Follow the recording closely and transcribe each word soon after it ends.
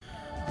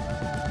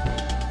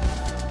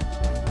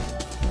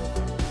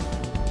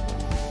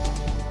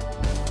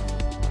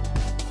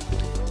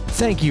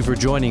Thank you for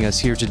joining us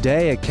here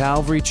today at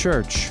Calvary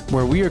Church,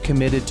 where we are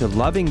committed to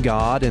loving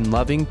God and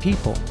loving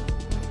people.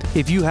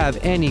 If you have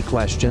any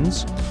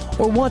questions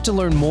or want to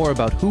learn more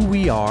about who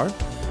we are,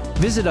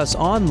 visit us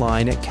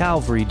online at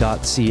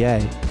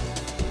calvary.ca.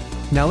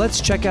 Now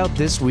let's check out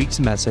this week's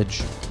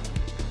message.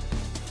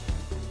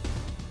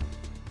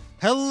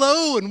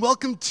 Hello and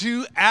welcome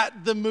to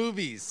At the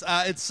Movies.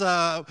 It's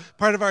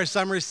part of our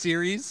summer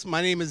series.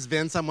 My name is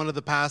Vince. I'm one of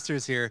the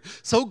pastors here.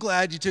 So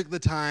glad you took the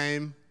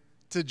time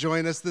to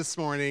join us this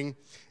morning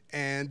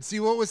and see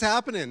what was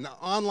happening.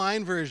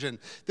 Online version.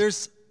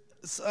 There's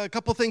a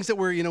couple things that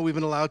we've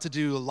been allowed to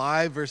do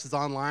live versus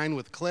online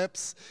with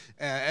clips,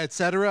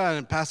 etc.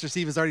 And Pastor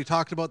Steve has already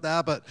talked about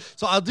that. But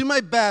so I'll do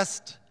my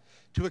best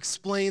to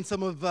explain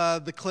some of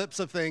the clips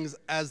of things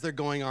as they're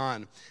going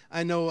on.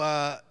 I know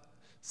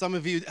some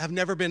of you have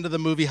never been to the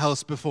movie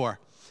house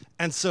before.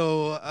 And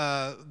so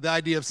the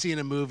idea of seeing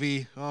a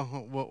movie,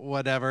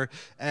 whatever.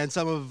 And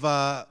some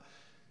of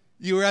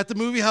you are at the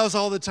movie house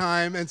all the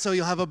time, and so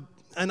you'll have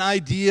an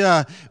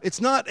idea.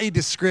 It's not a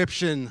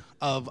description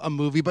of a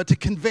movie, but to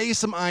convey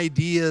some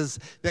ideas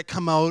that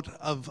come out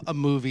of a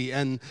movie.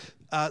 And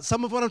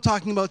some of what I'm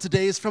talking about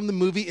today is from the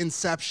movie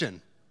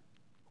Inception.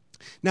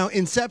 Now,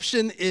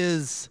 Inception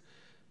is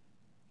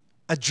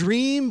a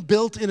dream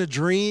built in a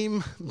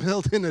dream,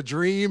 built in a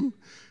dream.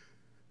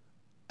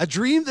 A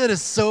dream that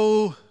is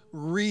so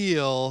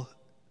real,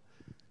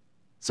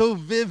 so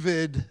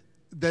vivid,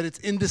 that it's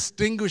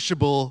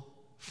indistinguishable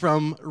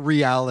from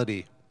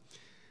reality.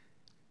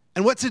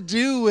 And what to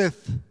do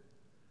with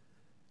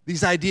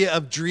these idea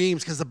of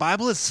dreams, because the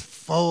Bible is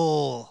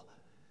full.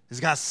 It's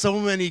got so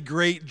many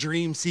great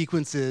dream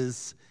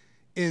sequences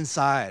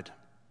inside.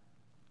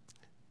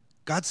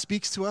 God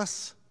speaks to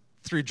us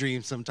through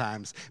dreams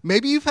sometimes.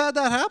 Maybe you've had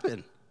that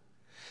happen.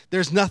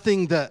 There's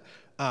nothing that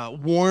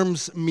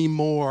warms me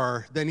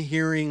more than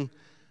hearing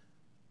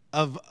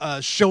of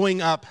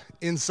showing up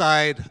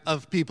inside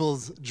of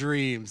people's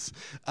dreams.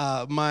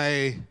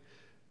 My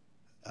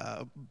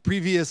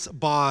previous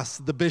boss,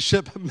 the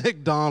Bishop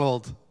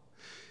McDonald,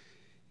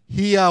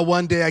 he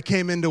one day I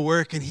came into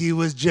work and he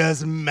was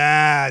just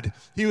mad.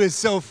 He was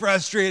so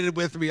frustrated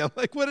with me. I'm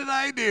like, what did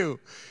I do?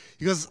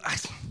 He goes, I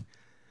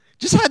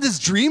just had this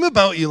dream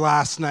about you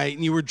last night,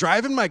 and you were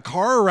driving my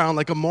car around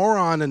like a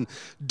moron and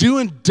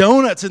doing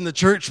donuts in the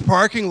church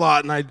parking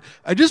lot, and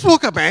I just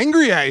woke up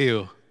angry at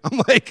you.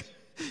 I'm like,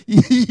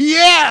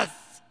 yes!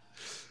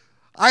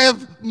 I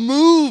have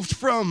moved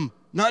from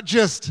not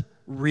just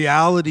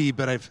reality,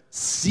 but I've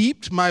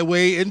seeped my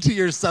way into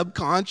your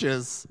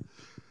subconscious,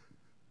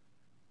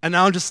 and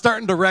now I'm just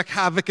starting to wreak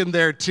havoc in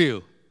there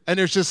too. And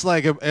it's just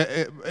like,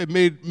 it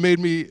made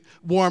me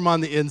warm on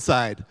the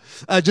inside.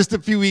 Just a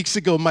few weeks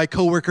ago, my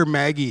coworker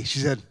Maggie, she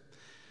said,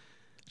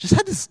 just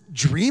had this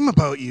dream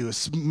about you.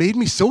 It's made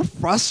me so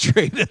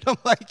frustrated. I'm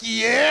like,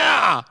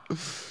 yeah.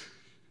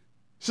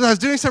 So I was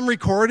doing some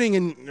recording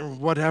and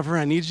whatever.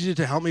 I needed you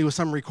to help me with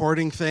some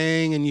recording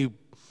thing, and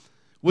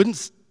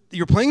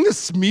you're playing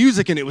this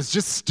music, and it was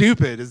just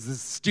stupid. It's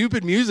this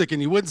stupid music,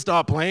 and you wouldn't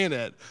stop playing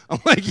it. I'm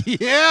like,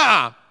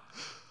 yeah.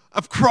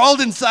 I've crawled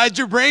inside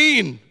your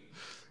brain.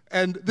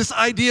 And this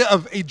idea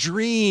of a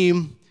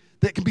dream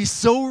that can be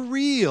so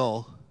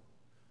real,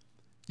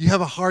 you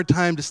have a hard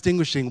time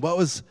distinguishing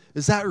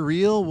is that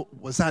real?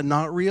 Was that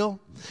not real?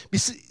 You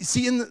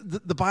see, in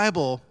the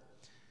Bible,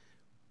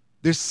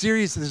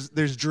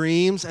 there's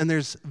dreams and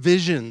there's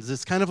visions.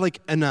 It's kind of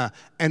like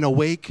an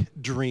awake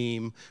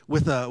dream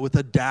with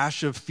a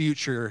dash of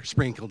future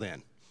sprinkled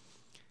in.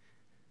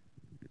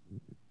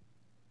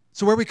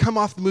 So where we come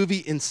off the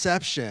movie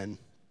Inception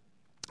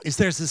is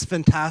there's this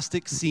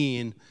fantastic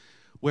scene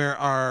where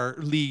our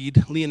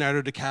lead,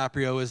 Leonardo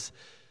DiCaprio, is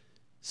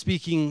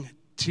speaking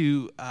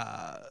to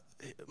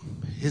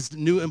his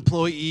new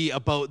employee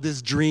about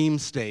this dream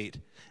state.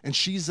 And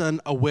she's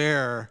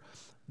unaware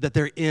that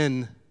they're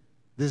in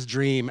this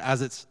dream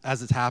as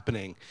it's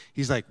happening.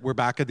 He's like, we're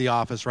back at the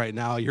office right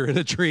now. You're in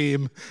a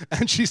dream.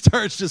 And she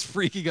starts just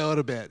freaking out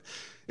a bit.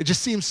 It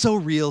just seems so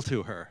real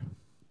to her.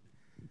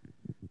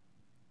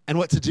 And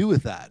what to do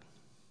with that?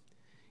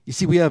 You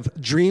see, we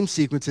have dream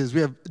sequences.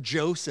 We have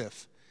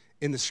Joseph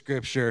in the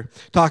scripture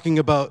talking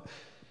about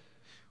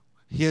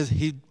he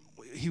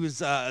was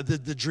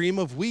the dream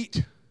of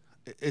wheat,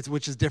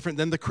 which is different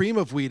than the cream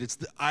of wheat. It's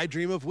I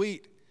dream of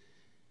wheat.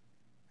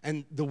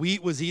 And the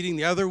wheat was eating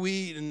the other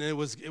wheat, and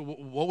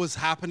what was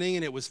happening,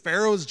 and it was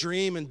Pharaoh's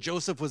dream, and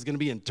Joseph was going to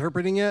be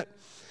interpreting it.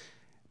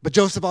 But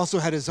Joseph also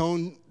had his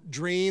own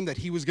dream that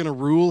he was going to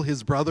rule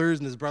his brothers,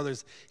 and his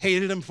brothers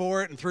hated him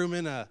for it and threw him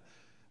in a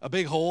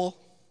big hole,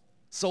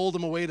 sold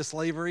him away to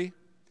slavery.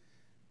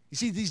 You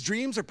see, these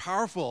dreams are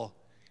powerful.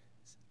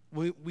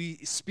 We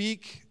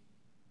speak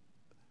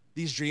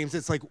these dreams.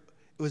 It's like,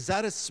 was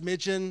that a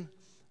smidgen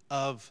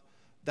of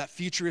that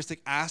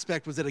futuristic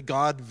aspect? Was it a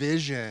God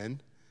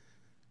vision?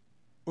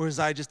 Or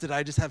did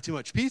I just have too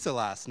much pizza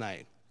last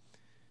night?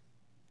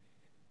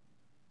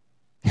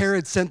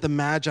 Herod sent the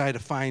Magi to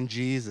find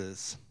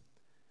Jesus.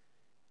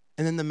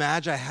 And then the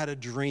Magi had a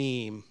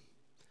dream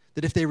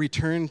that if they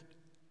returned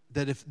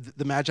that if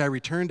the Magi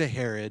returned to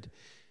Herod,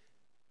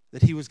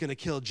 that he was going to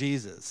kill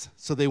Jesus.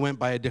 So they went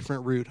by a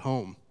different route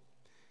home.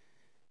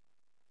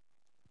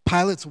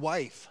 Pilate's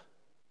wife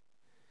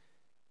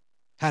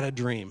had a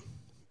dream.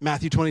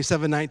 Matthew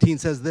 27:19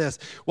 says this: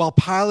 while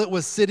Pilate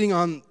was sitting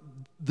on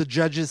the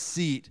judge's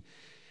seat,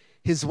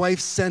 his wife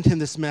sent him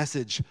this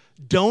message: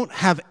 don't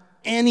have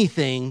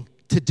anything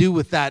to do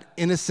with that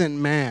innocent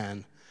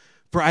man,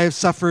 for I have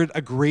suffered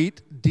a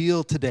great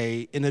deal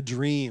today in a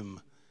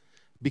dream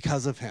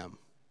because of him.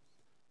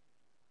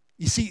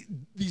 You see,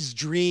 these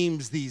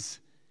dreams, these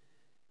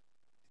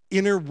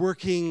inner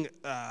working,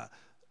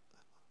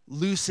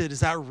 lucid, is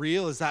that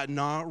real? Is that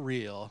not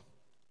real?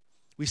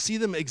 We see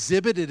them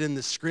exhibited in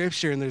the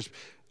scripture, and there's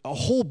a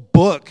whole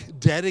book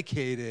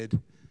dedicated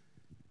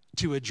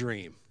to a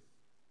dream.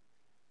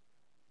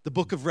 The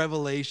book of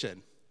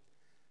Revelation.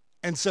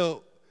 And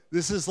so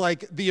this is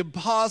like the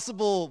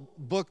impossible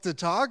book to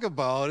talk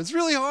about. It's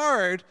really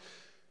hard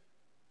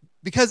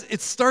because it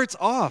starts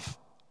off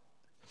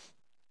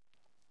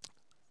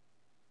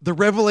the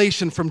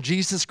revelation from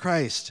Jesus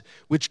Christ,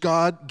 which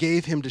God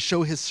gave him to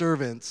show his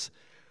servants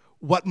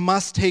what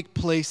must take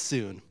place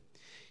soon.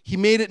 He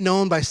made it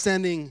known by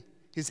sending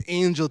his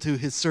angel to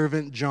his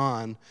servant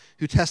John,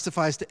 who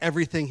testifies to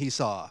everything he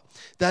saw.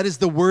 That is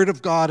the word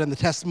of God and the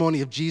testimony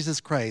of Jesus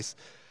Christ.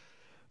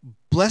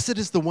 Blessed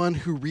is the one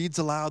who reads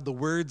aloud the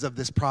words of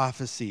this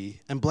prophecy,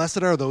 and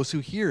blessed are those who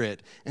hear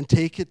it and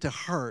take it to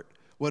heart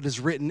what is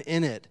written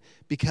in it,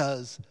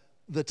 because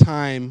the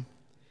time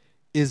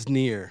is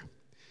near.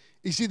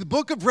 You see, the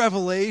book of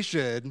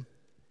Revelation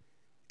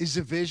is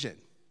a vision.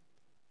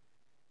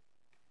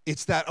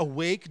 It's that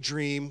awake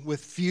dream with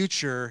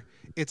future.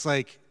 It's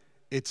like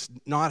it's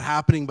not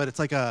happening, but it's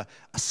like a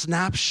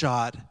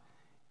snapshot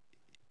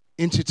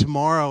into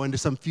tomorrow, into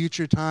some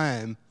future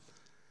time.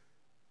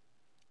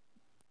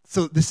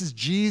 So this is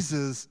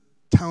Jesus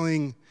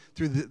telling,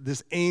 through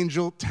this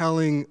angel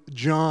telling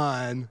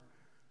John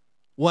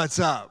what's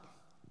up.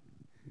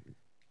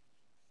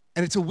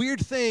 And it's a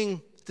weird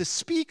thing to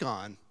speak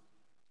on.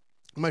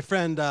 My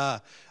friend,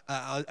 I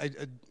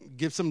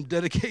give some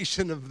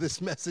dedication of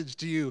this message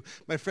to you.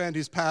 My friend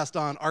who's passed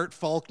on, Art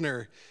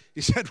Faulkner,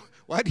 he said,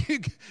 why do you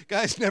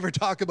guys never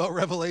talk about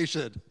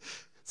Revelation?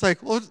 It's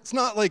like, well, it's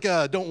not like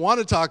don't want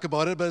to talk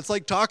about it, but it's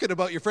like talking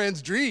about your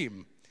friend's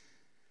dream.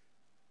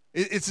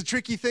 It's a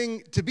tricky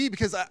thing to be,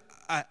 because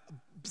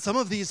some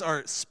of these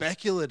are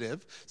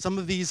speculative. Some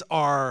of these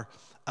are,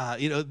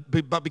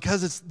 but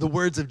because it's the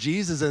words of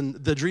Jesus and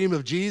the dream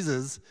of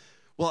Jesus,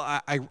 well,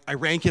 I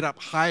rank it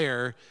up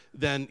higher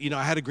than,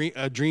 I had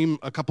a dream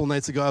a couple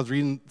nights ago. I was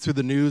reading through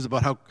the news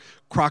about how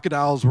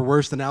crocodiles were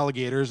worse than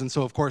alligators. And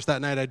so, of course,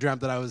 that night I dreamt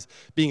that I was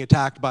being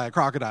attacked by a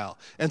crocodile.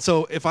 And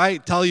so if I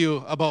tell you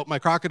about my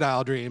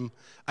crocodile dream,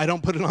 I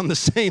don't put it on the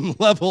same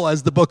level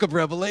as the book of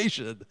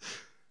Revelation.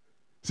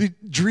 See,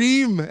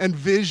 dream and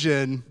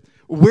vision,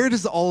 where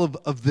does all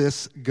of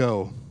this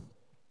go?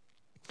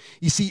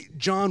 You see,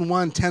 John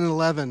 1:10 and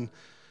 11,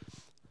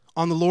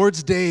 on the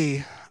Lord's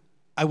day,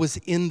 I was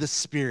in the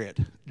Spirit,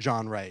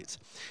 John writes,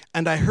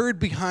 and I heard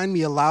behind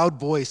me a loud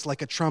voice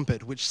like a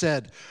trumpet, which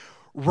said,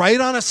 write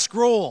on a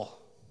scroll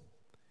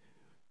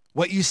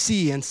what you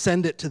see and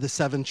send it to the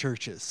 7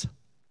 churches.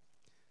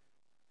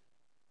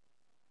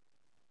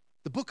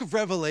 The book of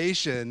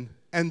Revelation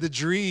and the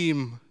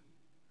dream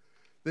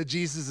that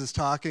Jesus is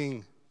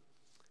talking,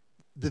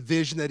 the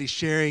vision that he's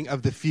sharing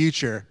of the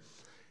future,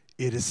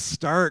 it is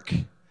stark.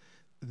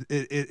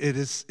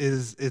 It's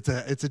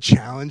a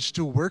challenge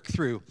to work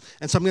through.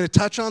 And so I'm going to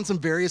touch on some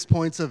various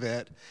points of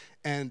it,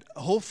 and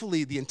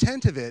hopefully the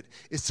intent of it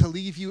is to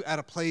leave you at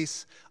a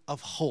place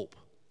of hope.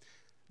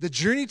 The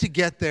journey to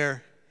get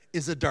there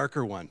is a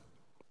darker one.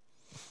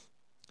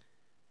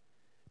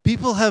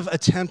 People have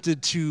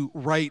attempted to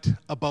write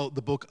about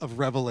the book of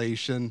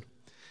Revelation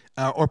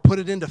or put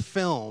it into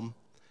film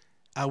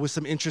with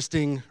some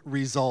interesting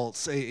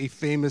results. A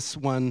famous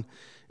one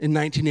in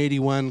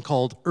 1981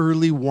 called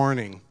Early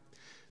Warning.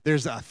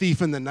 There's A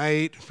Thief in the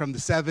Night from the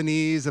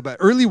 70s. But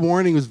Early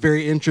Warning was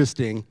very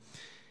interesting.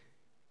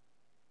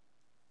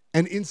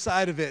 And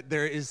inside of it,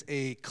 there is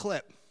a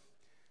clip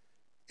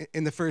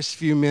in the first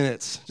few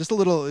minutes, just a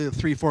little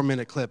 3-4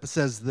 minute clip. It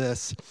says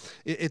this: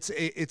 it's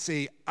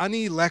a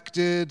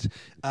unelected,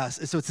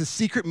 so it's a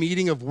secret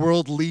meeting of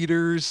world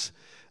leaders.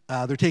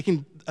 They're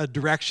taking a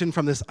direction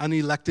from this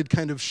unelected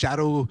kind of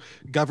shadow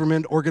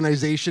government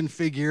organization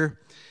figure.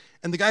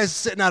 And the guy's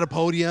sitting at a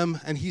podium,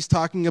 and he's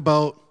talking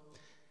about,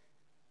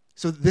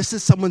 so this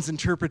is someone's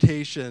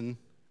interpretation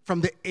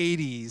from the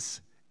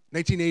 80s,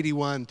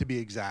 1981 to be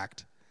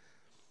exact,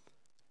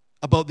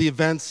 about the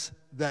events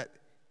that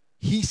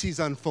he sees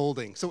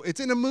unfolding. So it's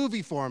in a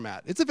movie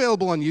format. It's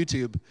available on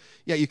YouTube.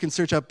 Yeah, you can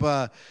search up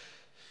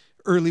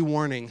Early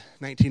Warning,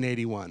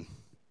 1981.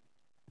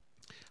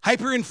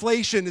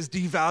 Hyperinflation is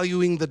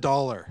devaluing the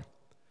dollar.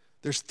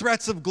 There's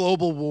threats of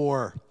global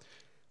war,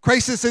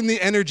 crisis in the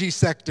energy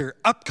sector,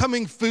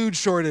 upcoming food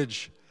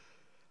shortage.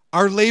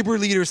 Our labor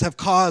leaders have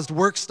caused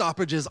work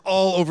stoppages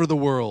all over the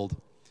world.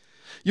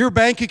 Your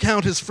bank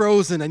account is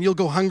frozen and you'll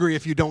go hungry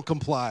if you don't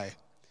comply.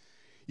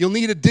 You'll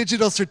need a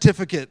digital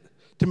certificate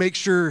to make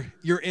sure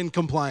you're in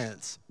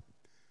compliance.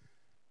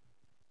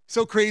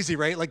 So crazy,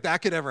 right? Like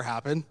that could ever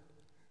happen.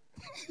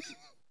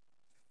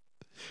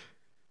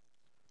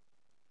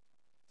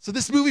 So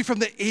this movie from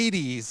the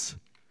 80s,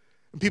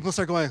 and people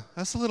start going,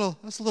 that's a little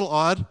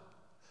odd.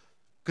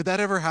 Could that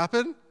ever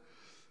happen?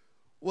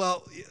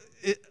 Well,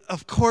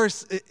 of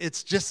course,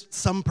 it's just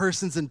some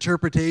person's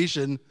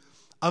interpretation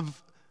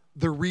of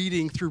the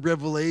reading through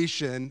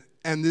Revelation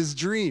and this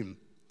dream.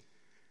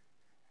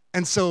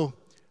 And so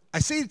I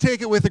say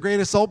take it with a grain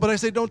of salt, but I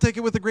say don't take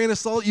it with a grain of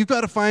salt. You've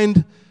got to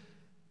find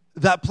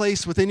that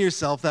place within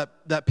yourself,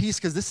 that peace,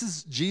 because this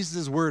is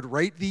Jesus' word.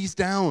 Write these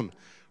down.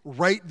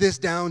 Write this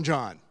down,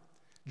 John.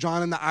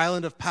 John in the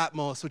island of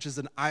Patmos, which is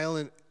an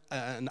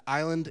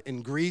island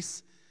in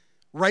Greece.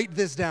 Write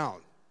this down.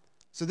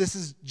 So this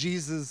is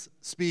Jesus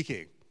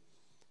speaking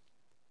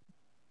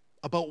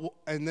about,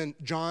 and then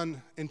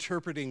John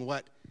interpreting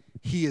what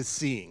he is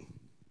seeing.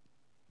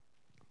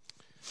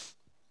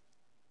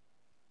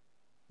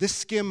 This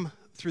skim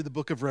through the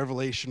book of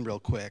Revelation real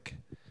quick,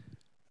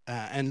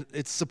 and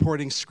it's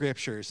supporting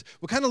scriptures.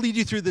 We'll kind of lead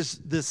you through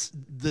this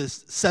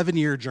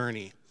 7-year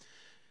journey.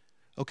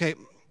 Okay,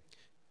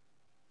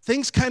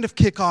 things kind of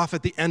kick off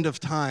at the end of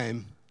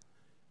time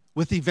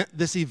with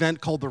this event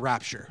called the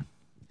rapture.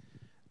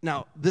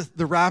 Now,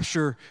 the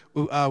rapture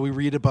we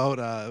read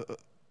about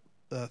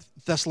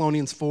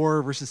Thessalonians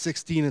 4, verses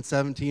 16 and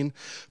 17.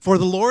 For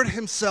the Lord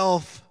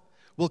himself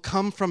will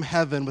come from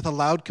heaven with a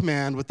loud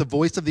command, with the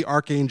voice of the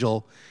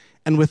archangel,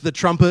 and with the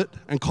trumpet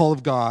and call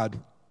of God.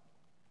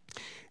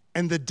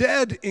 And the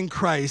dead in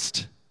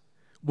Christ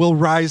will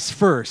rise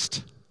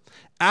first.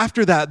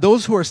 After that,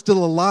 those who are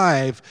still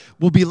alive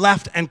will be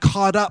left and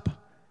caught up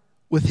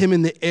with him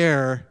in the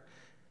air,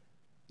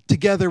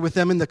 together with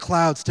them in the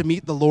clouds to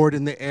meet the Lord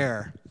in the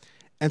air.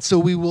 And so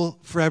we will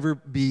forever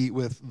be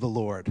with the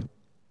Lord.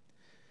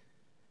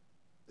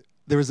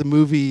 There was a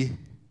movie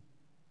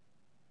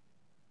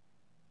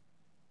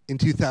in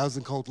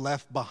 2000 called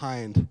Left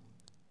Behind,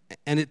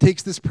 and it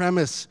takes this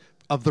premise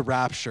of the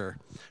rapture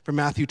from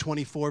Matthew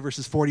 24,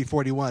 verses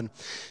 40-41.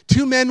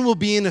 2 men will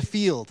be in a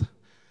field.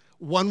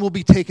 One will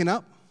be taken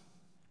up,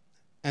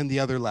 and the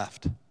other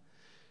left.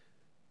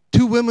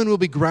 2 women will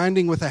be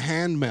grinding with a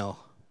hand mill.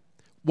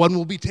 One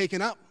will be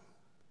taken up,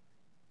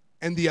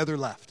 and the other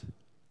left.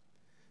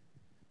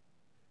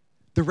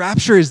 The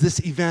rapture is this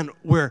event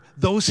where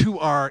those who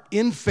are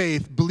in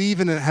faith,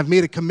 believe in it, have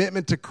made a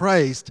commitment to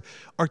Christ,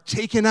 are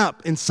taken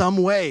up in some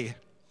way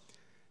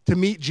to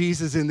meet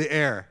Jesus in the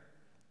air.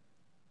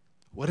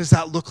 What does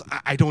that look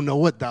like? I don't know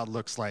what that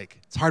looks like.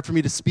 It's hard for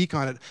me to speak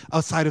on it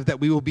outside of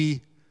that we will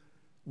be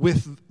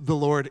with the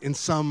Lord in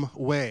some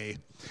way.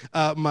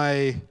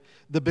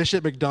 The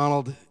Bishop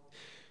McDonald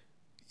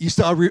used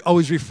to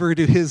always refer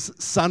to his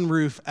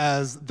sunroof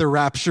as the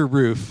rapture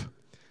roof,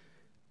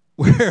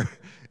 where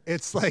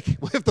it's like,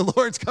 if the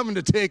Lord's coming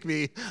to take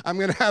me, I'm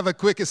going to have a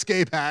quick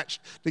escape hatch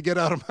to get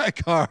out of my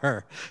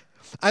car.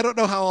 I don't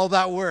know how all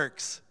that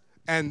works.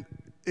 And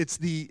it's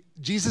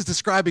Jesus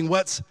describing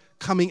what's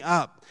coming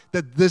up,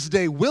 that this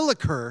day will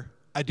occur,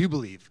 I do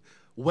believe.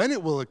 When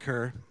it will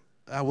occur,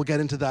 we'll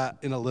get into that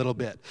in a little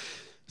bit.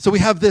 So we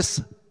have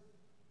this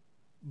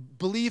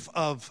belief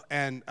of,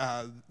 and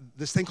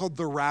this thing called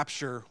the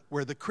rapture,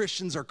 where the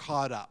Christians are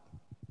caught up.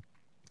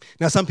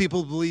 Now, some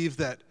people believe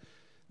that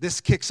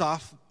this kicks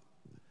off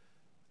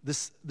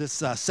this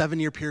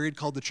 7-year period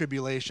called the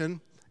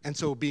tribulation, and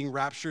so being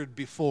raptured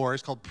before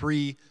is called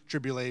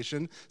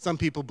pre-tribulation. Some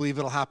people believe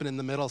it'll happen in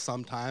the middle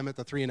sometime at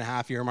the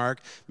 3.5-year mark,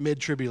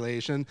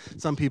 mid-tribulation.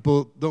 Some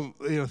people don't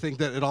think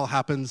that it all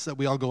happens, that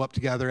we all go up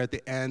together at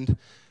the end.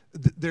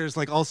 There's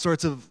like all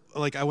sorts of,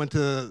 like, I went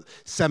to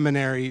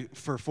seminary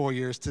for 4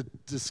 years to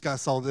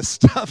discuss all this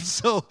stuff,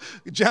 so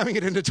jamming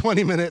it into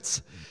 20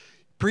 minutes,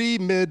 pre,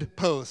 mid,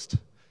 post.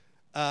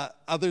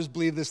 Others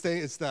believe this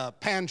thing, it's the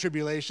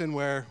pan-tribulation,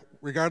 where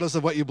regardless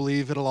of what you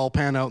believe, it'll all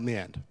pan out in the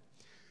end.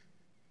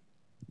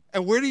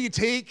 And where do you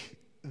take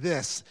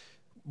this?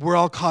 We're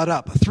all caught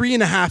up. A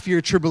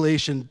 3.5-year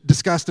tribulation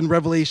discussed in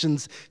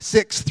Revelations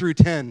 6 through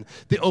 10.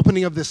 The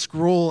opening of this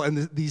scroll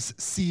and these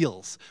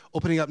seals.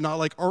 Opening up not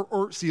like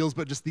seals,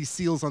 but just these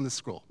seals on the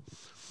scroll.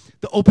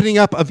 The opening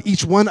up of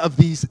each one of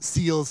these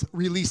seals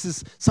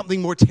releases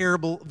something more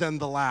terrible than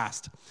the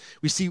last.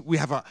 We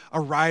have a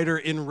rider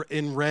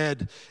in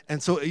red,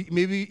 and so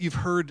maybe you've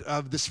heard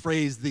of this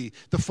phrase, the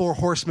 4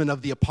 horsemen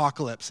of the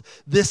apocalypse.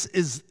 This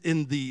is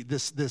in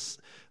this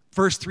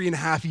first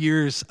 3.5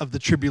 years of the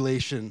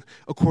tribulation,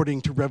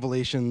 according to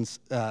Revelations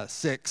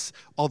 6,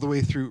 all the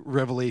way through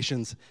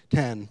Revelations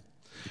 10.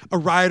 A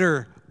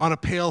rider on a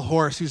pale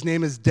horse whose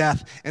name is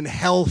Death, and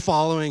hell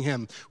following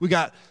him. We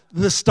got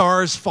the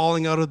stars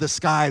falling out of the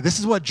sky. This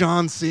is what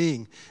John's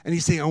seeing. And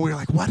he's saying, we're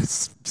like, what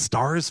is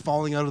stars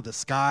falling out of the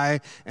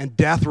sky and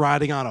death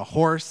riding on a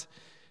horse?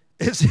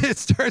 It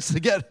starts to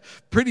get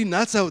pretty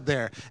nuts out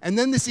there. And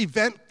then this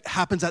event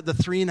happens at the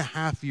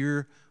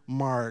 3.5-year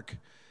mark,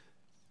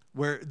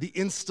 where the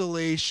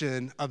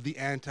installation of the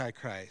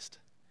Antichrist.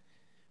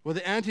 Well,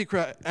 the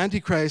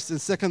Antichrist in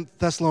 2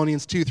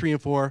 Thessalonians 2, 3,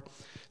 and 4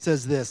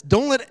 says this: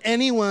 "Don't let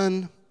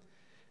anyone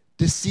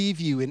deceive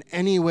you in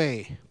any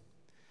way.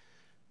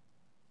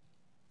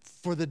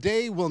 For the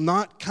day will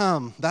not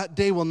come, that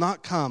day will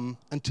not come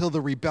until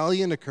the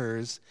rebellion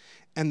occurs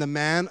and the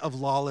man of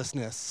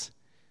lawlessness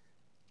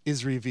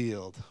is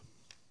revealed.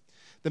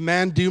 The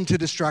man doomed to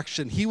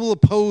destruction. He will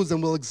oppose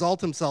and will exalt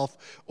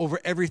himself over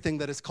everything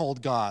that is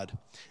called God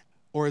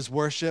or is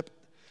worship,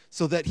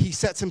 so that he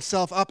sets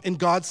himself up in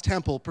God's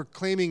temple,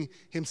 proclaiming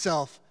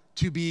himself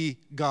to be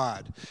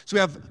God." So we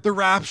have the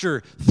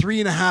rapture,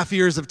 3.5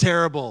 years of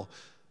terrible.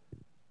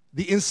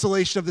 The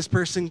installation of this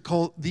person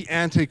called the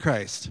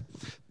Antichrist.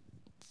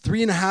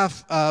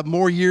 3.5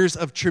 more years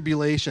of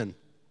tribulation.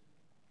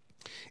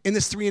 In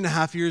this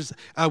 3.5 years,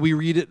 we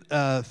read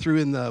it through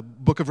in the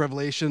book of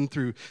Revelation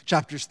through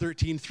chapters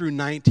 13 through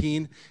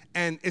 19,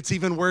 and it's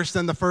even worse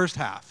than the first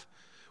half.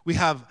 We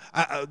have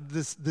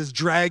this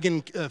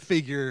dragon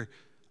figure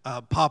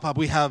pop up.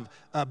 We have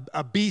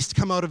a beast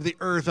come out of the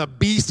earth, a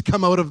beast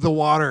come out of the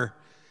water.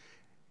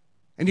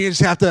 And you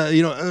just have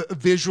to,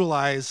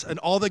 visualize and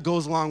all that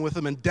goes along with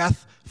them, and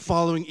death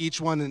following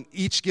each one, and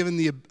each given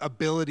the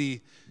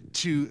ability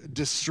to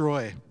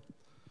destroy.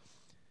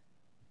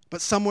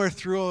 But somewhere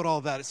throughout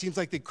all that, it seems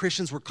like the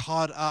Christians were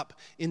caught up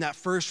in that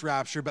first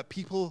rapture, but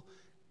people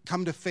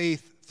come to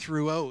faith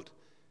throughout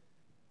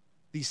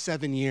these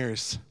 7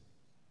 years.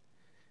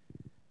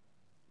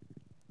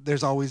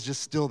 There's always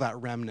just still that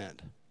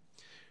remnant.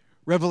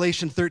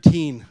 Revelation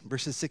 13,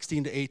 verses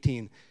 16 to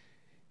 18.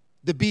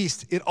 "The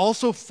beast, it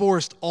also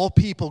forced all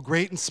people,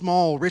 great and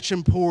small, rich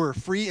and poor,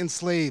 free and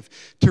slave,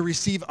 to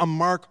receive a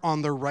mark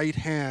on their right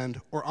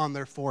hand or on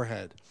their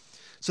forehead,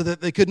 so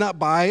that they could not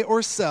buy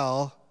or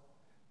sell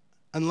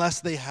unless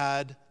they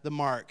had the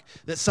mark."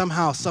 That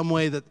somehow, some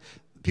way that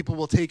people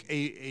will take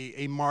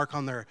a mark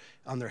on their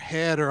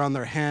head or on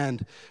their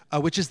hand,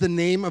 which is the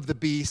name of the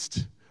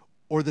beast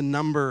or the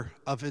number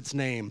of its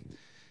name.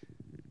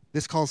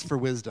 This calls for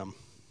wisdom,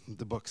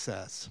 the book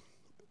says.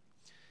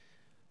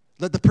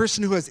 "Let the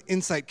person who has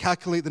insight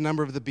calculate the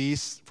number of the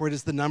beast, for it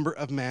is the number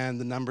of man,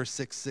 the number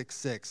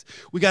 666.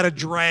 We got a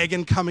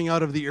dragon coming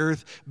out of the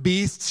earth,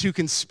 beasts who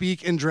can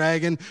speak in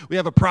dragon. We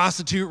have a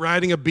prostitute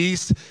riding a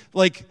beast.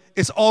 Like,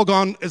 it's all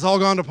gone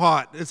to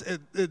pot.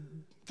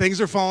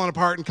 Things are falling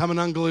apart and coming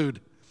unglued.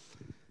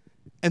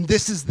 And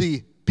this is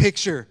the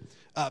picture.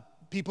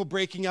 People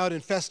breaking out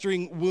in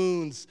festering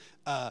wounds,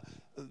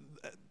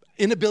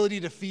 inability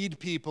to feed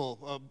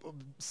people,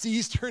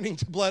 seas turning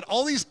to blood,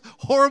 all these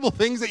horrible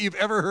things that you've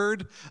ever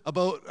heard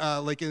about,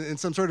 like in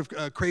some sort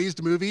of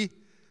crazed movie,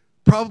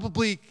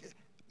 probably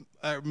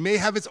may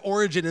have its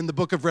origin in the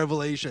book of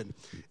Revelation.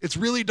 It's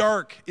really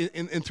dark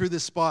in through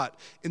this spot,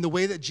 in the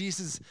way that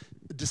Jesus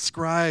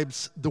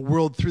describes the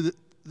world through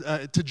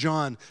to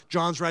John.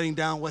 John's writing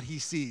down what he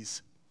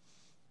sees.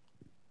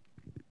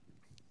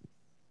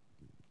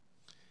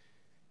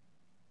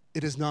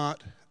 It is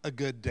not a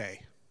good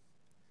day.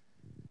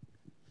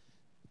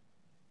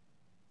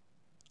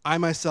 I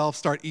myself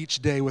start each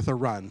day with a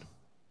run.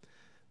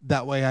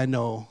 That way I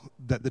know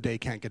that the day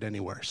can't get any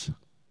worse.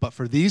 But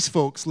for these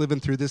folks living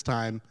through this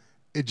time,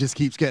 it just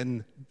keeps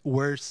getting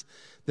worse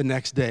the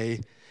next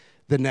day,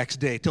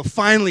 till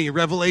finally,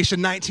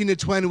 Revelation 19 to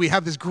 20, we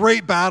have this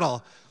great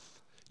battle.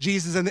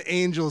 Jesus and the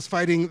angels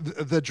fighting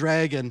the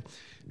dragon.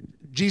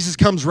 Jesus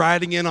comes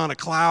riding in on a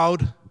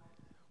cloud.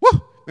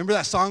 Woo! Remember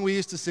that song we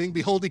used to sing,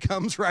 "Behold, he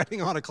comes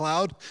riding on a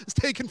cloud"? It's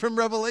taken from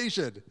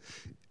Revelation.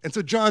 And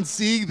so John's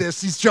seeing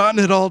this. He's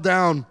jotting it all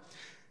down.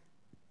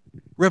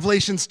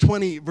 Revelations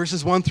 20,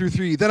 verses 1 through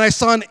 3. "Then I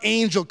saw an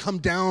angel come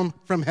down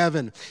from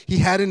heaven. He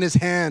had in his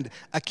hand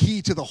a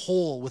key to the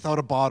hole without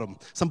a bottom,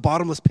 some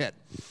bottomless pit.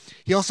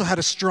 He also had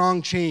a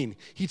strong chain.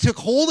 He took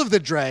hold of the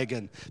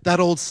dragon, that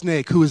old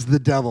snake, who is the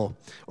devil,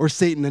 or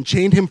Satan, and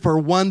chained him for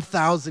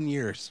 1,000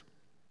 years.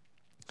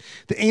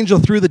 The angel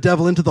threw the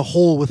devil into the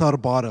hole without a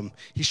bottom.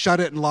 He shut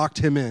it and locked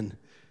him in.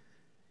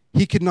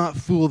 He could not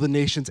fool the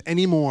nations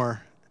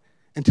anymore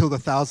until the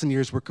 1,000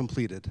 years were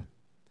completed.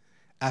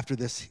 After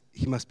this,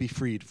 he must be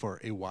freed for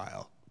a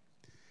while."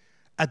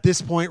 At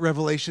this point,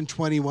 Revelation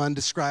 21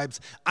 describes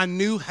a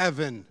new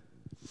heaven,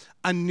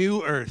 a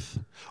new earth,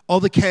 all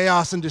the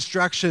chaos and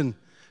destruction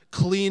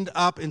cleaned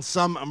up in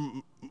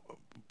some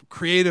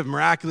creative,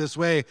 miraculous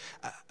way.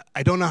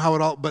 I don't know how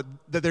it all, but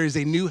that there is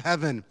a new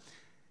heaven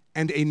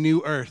and a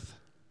new earth.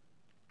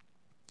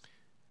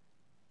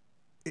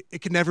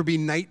 It can never be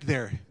night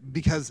there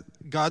because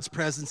God's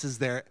presence is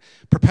there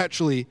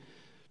perpetually,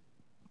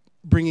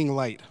 bringing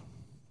light.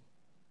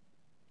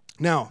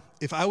 Now,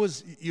 if I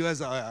was you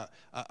as a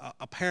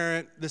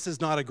parent, this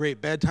is not a great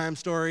bedtime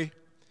story.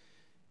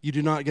 You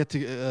do not get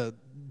to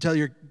tell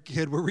your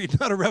kid, "We're reading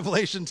out of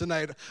Revelation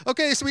tonight.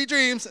 Okay, sweet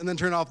dreams," and then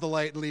turn off the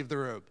light and leave the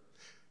room.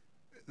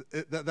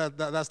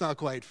 That's not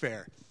quite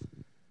fair.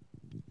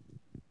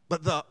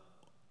 But the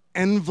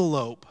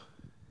envelope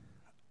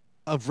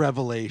of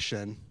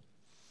Revelation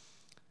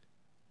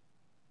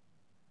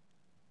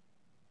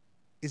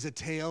is a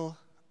tale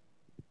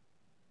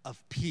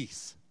of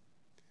peace.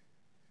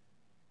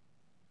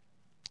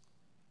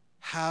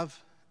 have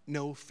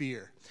no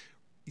fear.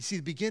 You see,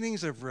 the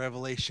beginnings of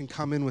Revelation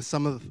come in with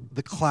some of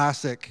the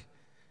classic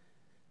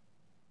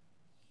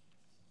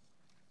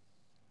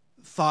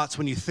thoughts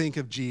when you think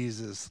of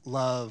Jesus: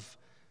 love,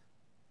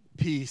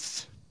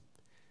 peace,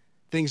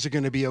 things are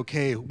going to be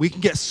okay. We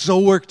can get so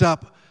worked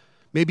up,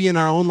 maybe in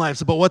our own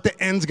lives, about what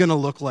the end's going to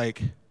look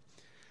like.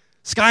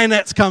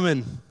 Skynet's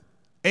coming.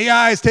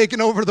 AI is taking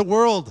over the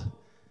world.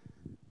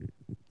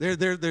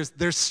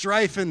 There's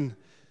strife in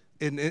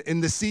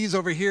the seas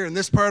over here, and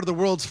this part of the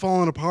world's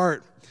falling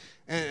apart.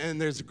 And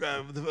there's a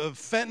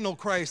fentanyl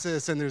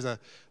crisis, and there's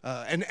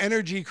an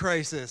energy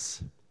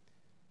crisis.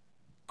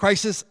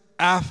 Crisis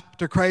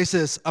after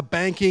crisis, a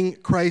banking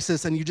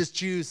crisis, and you just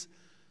choose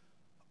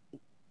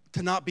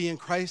to not be in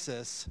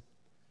crisis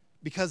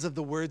because of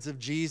the words of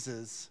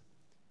Jesus.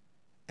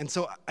 And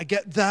so I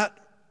get that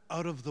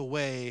out of the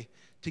way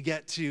to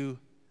get to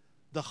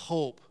the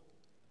hope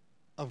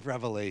of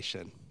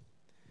Revelation.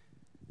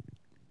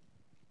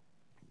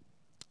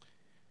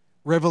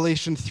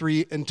 Revelation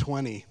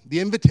 3:20. The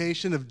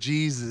invitation of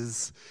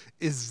Jesus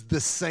is the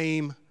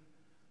same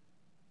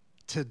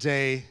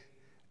today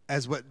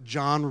as what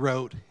John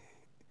wrote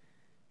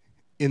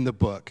in the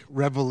book,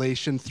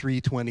 Revelation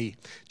 3:20.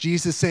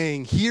 Jesus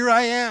saying, "Here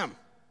I am.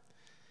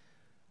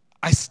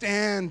 I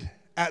stand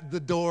at the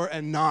door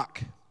and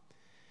knock.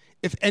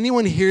 If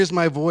anyone hears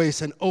my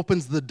voice and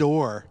opens the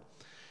door,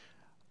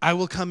 I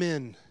will come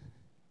in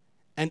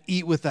and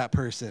eat with that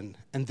person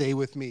and they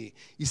with me."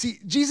 You see,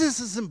 Jesus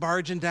isn't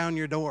barging down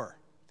your door.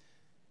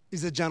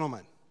 He's a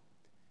gentleman.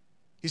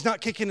 He's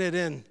not kicking it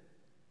in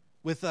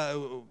with,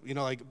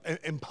 like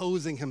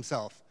imposing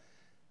himself.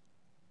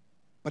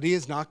 But he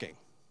is knocking.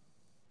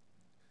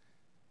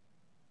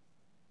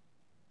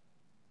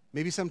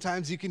 Maybe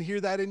sometimes you can hear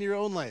that in your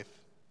own life.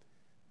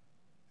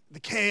 The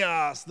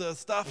chaos, the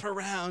stuff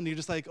around, you're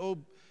just like, oh,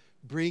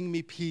 bring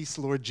me peace,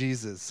 Lord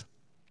Jesus.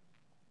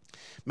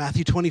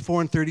 Matthew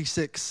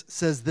 24:36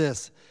 says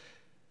this: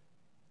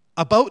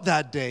 "About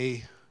that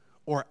day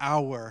or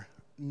hour,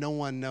 no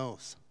one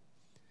knows.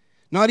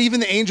 Not even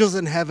the angels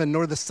in heaven,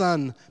 nor the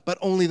Son, but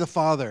only the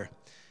Father."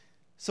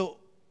 So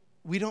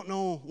we don't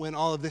know when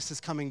all of this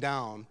is coming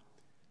down,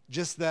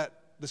 just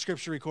that the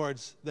scripture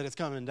records that it's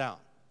coming down.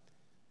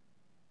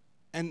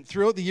 And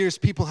throughout the years,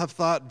 people have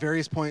thought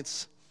various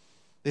points,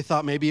 they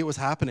thought maybe it was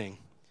happening.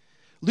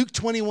 Luke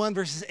 21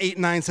 verses 8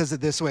 and 9 says it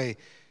this way.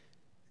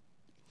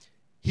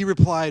 He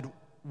replied,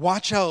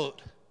 "Watch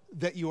out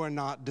that you are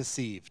not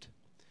deceived.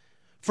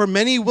 For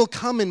many will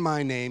come in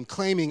my name,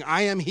 claiming,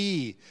 'I am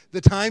he.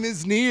 The time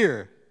is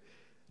near.'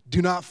 Do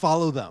not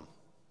follow them,"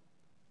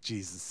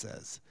 Jesus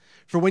says.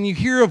 "For when you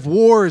hear of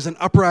wars and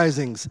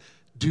uprisings,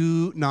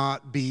 do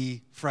not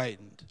be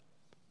frightened."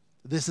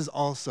 This is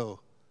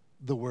also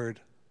the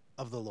word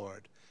of the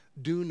Lord.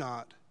 Do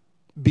not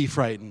be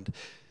frightened.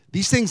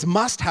 These things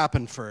must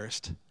happen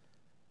first,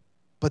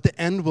 but the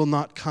end will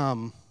not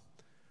come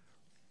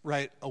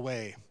right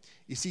away.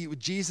 You see, with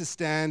Jesus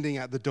standing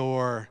at the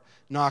door,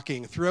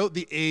 knocking throughout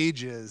the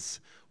ages,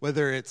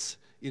 whether it's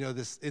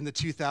this in the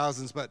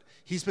 2000s, but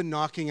he's been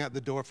knocking at the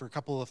door for a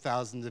couple of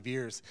thousands of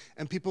years,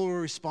 and people will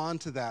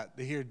respond to that.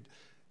 They hear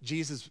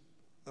Jesus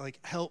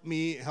like, "Help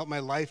me, help my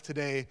life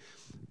today,"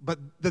 but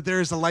that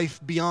there is a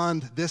life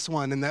beyond this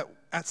one, and that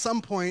at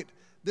some point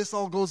this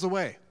all goes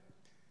away.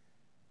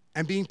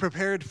 And being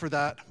prepared for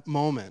that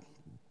moment.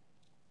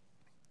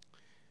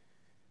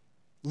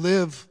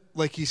 Live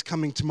like he's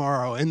coming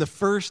tomorrow. In the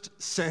first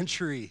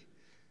century,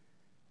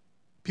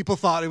 people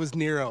thought it was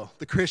Nero.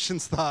 The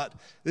Christians thought,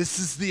 this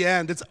is the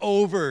end, it's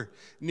over.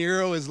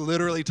 Nero is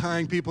literally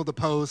tying people to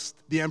posts.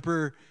 The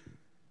Emperor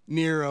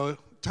Nero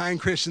tying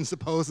Christians to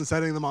posts and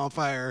setting them on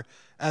fire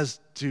as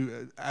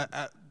to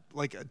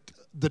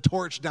the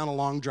torch down a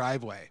long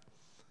driveway.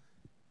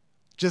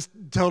 Just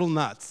total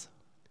nuts.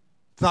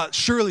 Thought,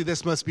 surely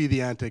this must be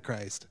the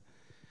Antichrist.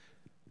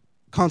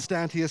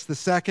 Constantius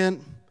II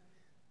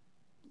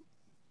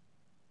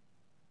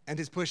and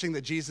his pushing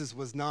that Jesus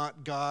was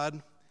not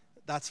God,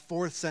 that's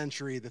 4th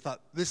century. They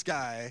thought, this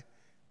guy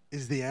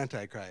is the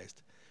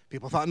Antichrist.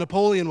 People thought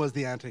Napoleon was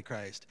the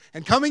Antichrist.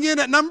 And coming in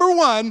at number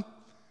 1,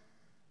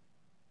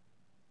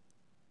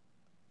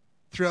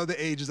 throughout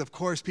the ages, of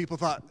course, people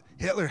thought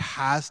Hitler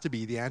has to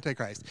be the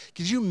Antichrist.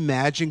 Could you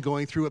imagine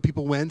going through what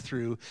people went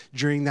through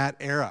during that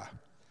era?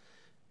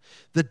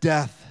 The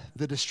death,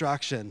 the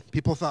destruction.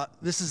 People thought,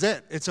 this is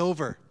it, it's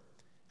over.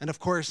 And of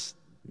course,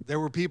 there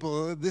were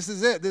people, this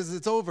is it,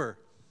 it's over.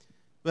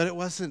 But it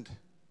wasn't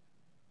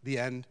the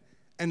end,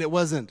 and it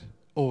wasn't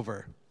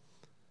over.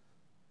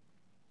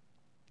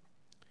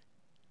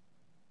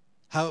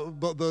 How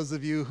about those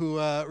of you who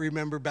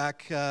remember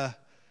back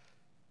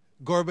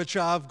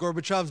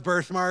Gorbachev's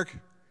birthmark?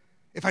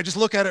 If I just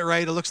look at it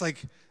right, it looks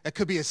like it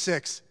could be a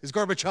 6. Is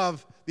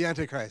Gorbachev the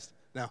Antichrist?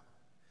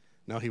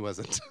 No, he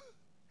wasn't.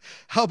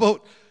 How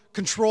about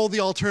control the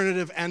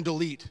alternative and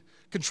delete?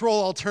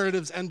 Control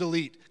alternatives and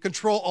delete.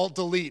 Control alt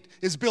delete.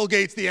 Is Bill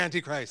Gates the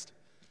Antichrist?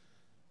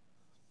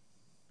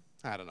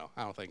 I don't know.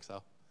 I don't think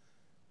so.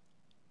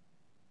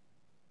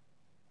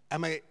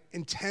 Am I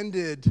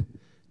intended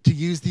to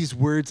use these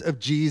words of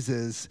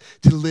Jesus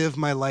to live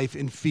my life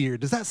in fear.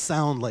 Does that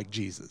sound like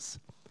Jesus?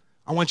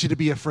 I want you to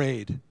be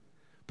afraid.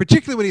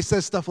 Particularly when he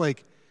says stuff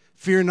like,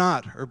 fear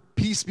not, or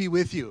peace be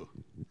with you.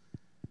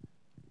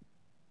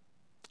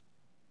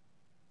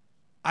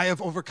 I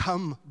have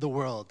overcome the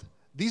world.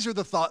 These are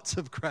the thoughts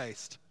of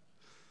Christ.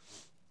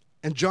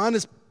 And John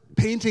is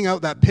painting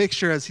out that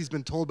picture as he's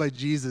been told by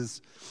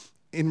Jesus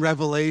in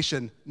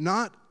Revelation,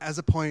 not as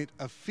a point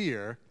of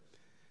fear,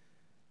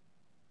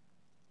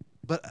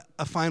 but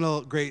a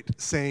final great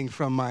saying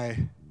from my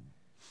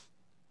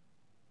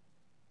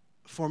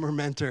former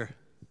mentor.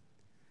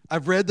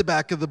 I've read the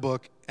back of the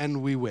book,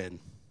 and we win.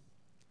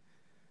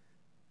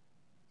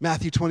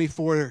 Matthew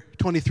 24,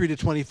 23 to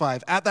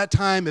 25. At that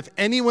time, if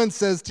anyone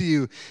says to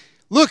you,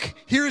 look,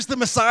 here's the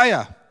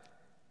Messiah.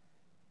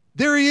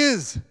 There he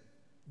is.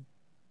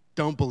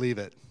 Don't believe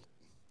it.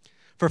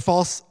 For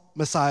false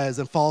messiahs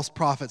and false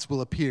prophets will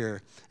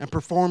appear and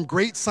perform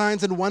great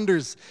signs and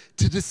wonders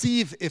to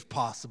deceive, if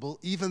possible,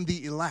 even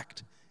the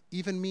elect,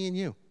 even me and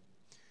you.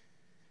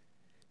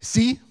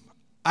 See,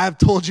 I've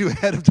told you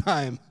ahead of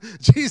time.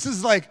 Jesus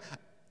is like,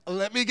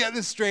 let me get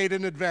this straight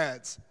in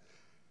advance.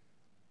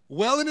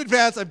 Well in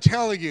advance, I'm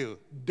telling you,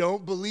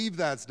 don't believe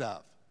that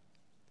stuff.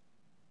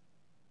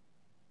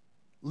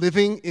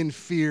 Living in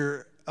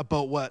fear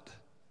about what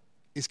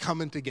is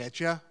coming to get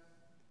you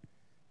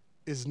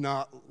is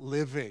not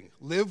living.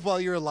 Live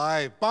while you're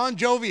alive. Bon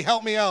Jovi,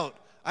 help me out.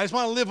 I just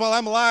want to live while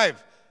I'm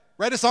alive.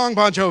 Write a song,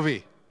 Bon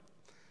Jovi.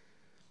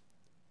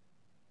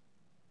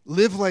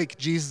 Live like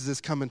Jesus is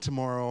coming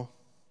tomorrow.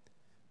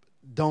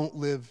 Don't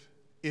live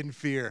in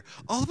fear.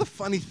 All the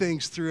funny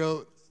things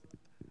throughout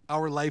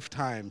our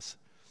lifetimes.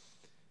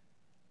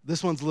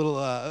 This one's a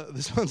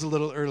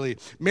little early.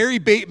 Mary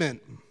Bateman,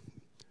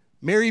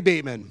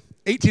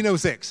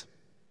 1806.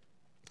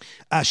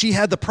 She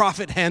had the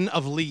prophet hen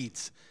of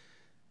Leeds.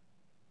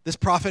 This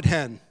prophet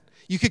hen.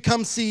 You could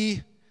come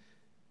see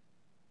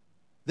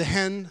the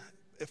hen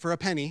for a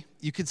penny.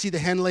 You could see the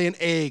hen lay an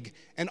egg.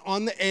 And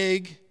on the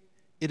egg,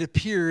 it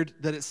appeared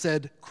that it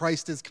said,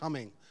 Christ is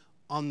coming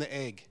on the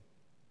egg.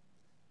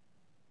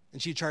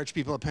 And she charged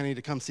people a penny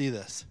to come see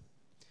this.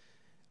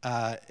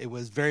 It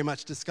was very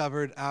much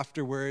discovered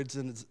afterwards,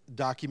 and it's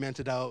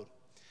documented out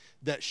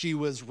that she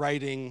was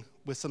writing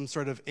with some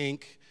sort of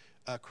ink,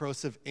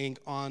 corrosive ink,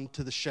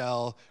 onto the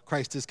shell,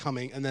 Christ is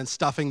coming, and then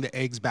stuffing the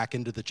eggs back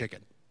into the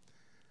chicken.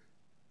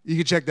 You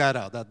can check that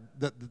out.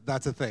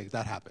 That's a thing.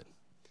 That happened.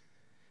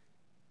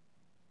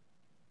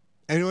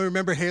 Anyone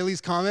remember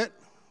Halley's Comet?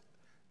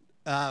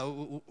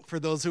 For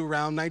those who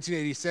around,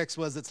 1986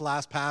 was its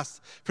last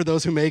pass. For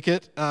those who make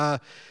it,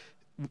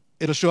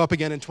 it'll show up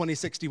again in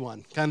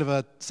 2061, kind of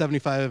a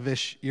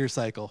 75-ish year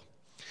cycle.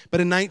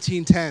 But in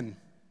 1910,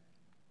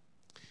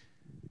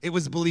 it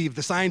was believed,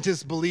 the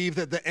scientists believed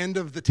that the end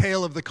of the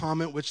tail of the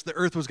comet, which the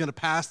Earth was going to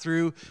pass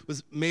through,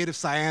 was made of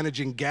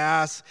cyanogen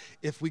gas.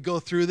 If we go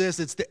through this,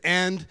 it's the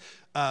end.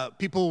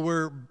 People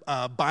were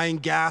buying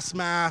gas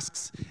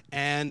masks,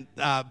 and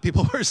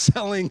people were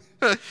selling,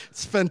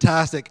 it's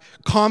fantastic,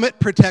 comet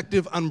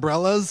protective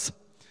umbrellas.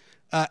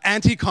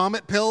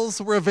 Anti-comet pills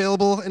were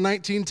available in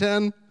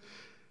 1910.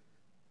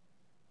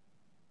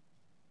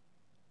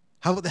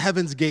 How about the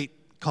Heaven's Gate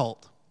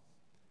cult,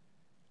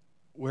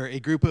 where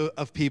a group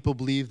of people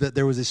believed that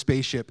there was a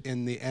spaceship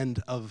in the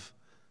end of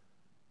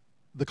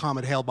the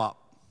comet Hale-Bopp?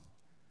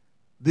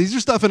 These are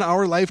stuff in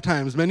our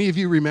lifetimes. Many of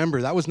you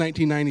remember. That was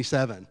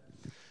 1997.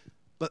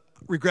 But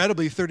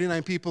regrettably,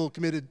 39 people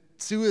committed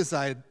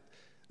suicide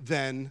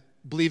then,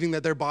 believing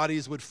that their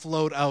bodies would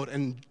float out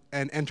and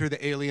enter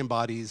the alien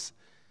bodies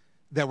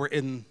that were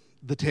in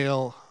the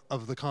tail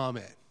of the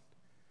comet.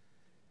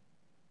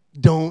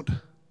 Don't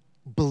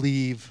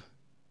believe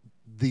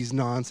these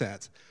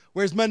nonsense.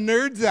 Where's my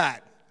nerds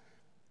at?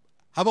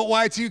 How about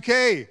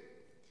Y2K?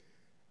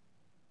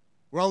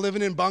 We're all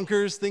living in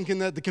bunkers thinking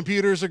that the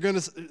computers are going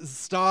to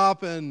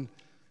stop and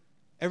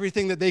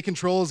everything that they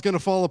control is going to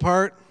fall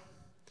apart.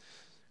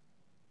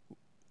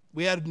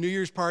 We had New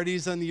Year's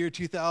parties on the year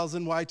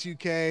 2000,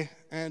 Y2K,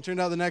 and it turned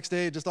out the next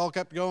day it just all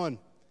kept going.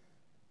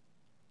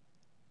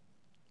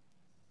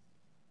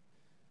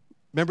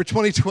 Remember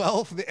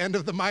 2012, the end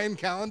of the Mayan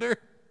calendar?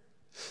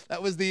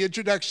 That was the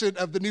introduction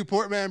of the new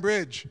Port Mann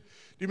Bridge. Do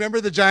you remember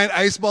the giant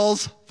ice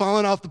balls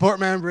falling off the Port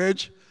Mann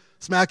Bridge,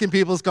 smacking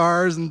people's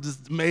cars and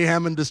just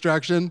mayhem and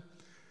destruction?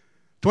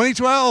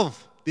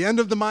 2012, the end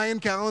of the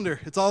Mayan calendar.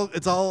 It's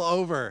all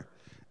over.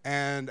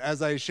 And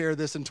as I share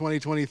this in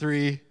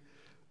 2023,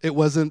 it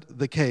wasn't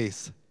the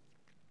case.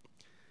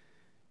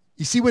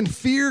 You see, when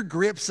fear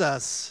grips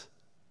us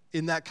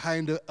in that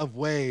kind of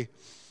way,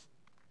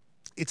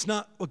 it's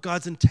not what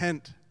God's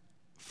intent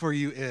for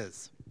you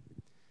is.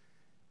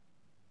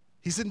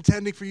 He's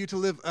intending for you to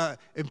live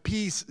in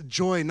peace,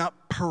 joy,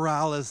 not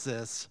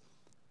paralysis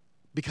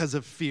because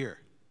of fear.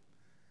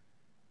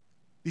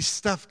 This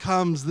stuff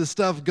comes, this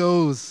stuff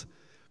goes.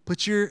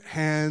 Put your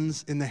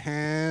hands in the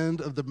hand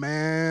of the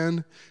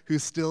man who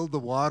stilled the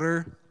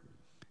water.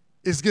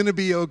 It's going to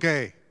be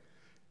okay.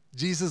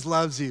 Jesus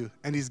loves you,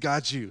 and he's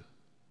got you.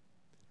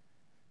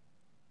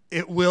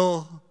 It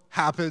will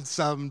happen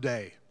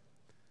someday.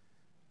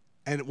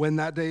 And when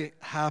that day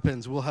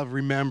happens, we'll have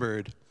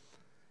remembered,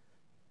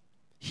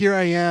 here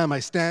I am, I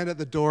stand at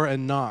the door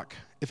and knock.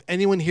 If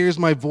anyone hears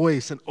my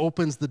voice and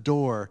opens the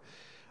door,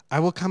 I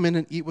will come in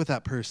and eat with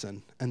that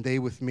person, and they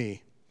with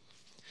me.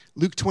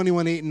 Luke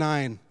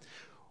 21:8-9.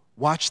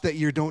 Watch that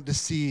you don't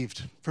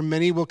deceived, for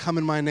many will come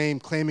in my name,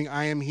 claiming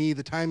I am he.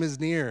 The time is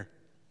near.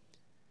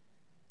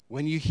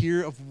 When you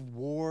hear of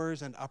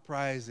wars and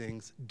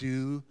uprisings,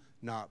 do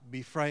not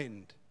be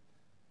frightened.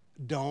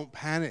 Don't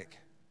panic.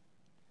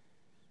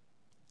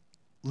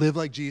 Live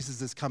like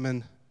Jesus is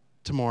coming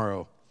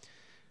tomorrow.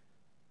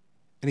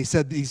 And he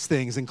said these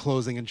things in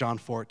closing in John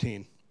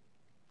 14.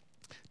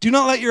 Do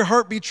not let your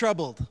heart be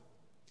troubled.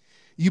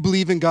 You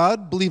believe in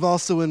God, believe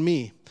also in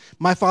me.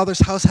 My Father's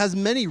house has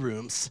many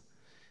rooms.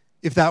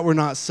 If that were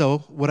not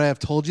so, would I have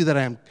told you that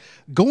I am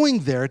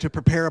going there to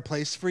prepare a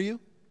place for you?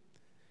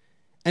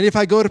 And if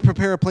I go to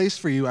prepare a place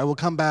for you, I will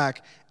come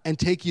back and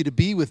take you to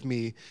be with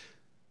me,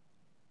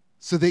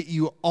 so that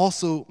you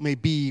also may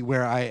be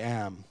where I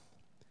am.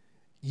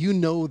 You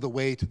know the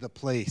way to the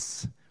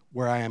place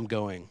where I am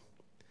going.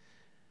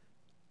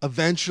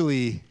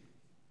 Eventually,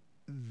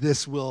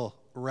 this will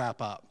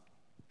wrap up.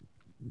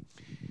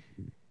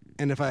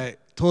 And if I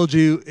told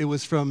you it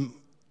was from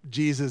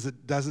Jesus,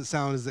 it doesn't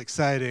sound as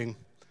exciting,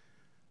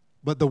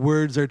 but the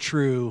words are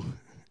true.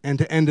 And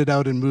to end it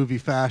out in movie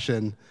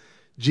fashion,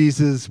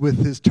 Jesus,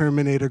 with his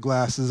Terminator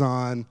glasses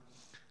on,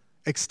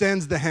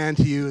 extends the hand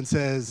to you and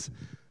says,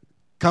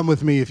 come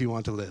with me if you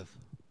want to live.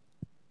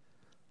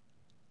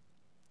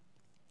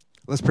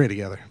 Let's pray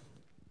together.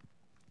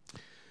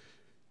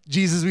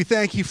 Jesus, we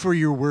thank you for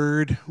your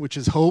word, which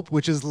is hope,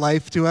 which is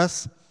life to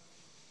us.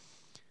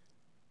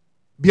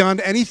 Beyond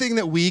anything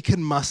that we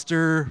can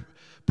muster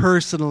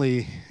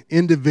personally,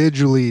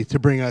 individually, to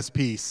bring us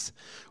peace,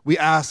 we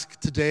ask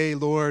today,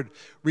 Lord,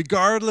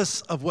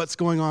 regardless of what's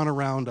going on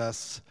around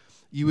us,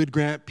 you would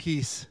grant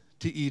peace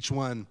to each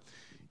one.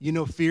 You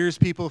know, fears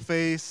people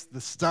face,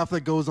 the stuff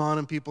that goes on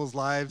in people's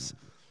lives.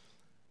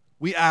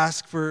 We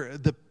ask for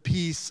the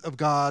peace of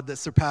God that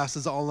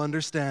surpasses all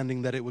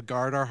understanding, that it would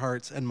guard our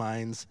hearts and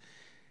minds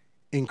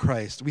in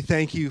Christ. We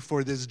thank you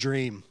for this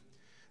dream,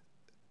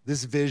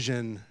 this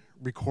vision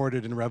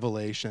recorded in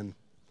Revelation.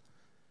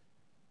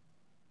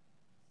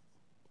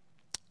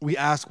 We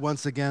ask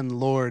once again,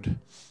 Lord,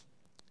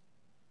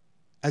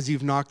 as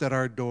you've knocked at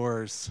our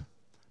doors,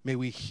 may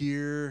we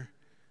hear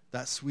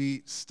that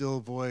sweet, still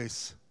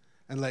voice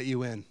and let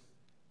you in.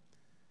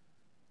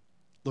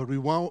 Lord, we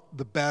want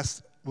the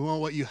best. We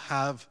want what you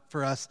have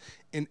for us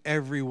in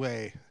every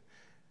way,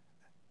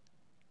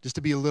 just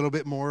to be a little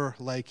bit more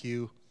like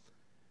you.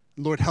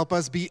 Lord, help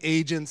us be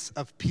agents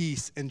of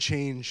peace and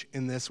change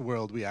in this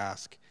world, we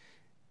ask.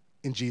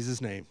 In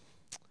Jesus' name,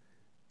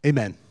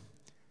 amen.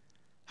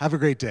 Have a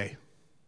great day.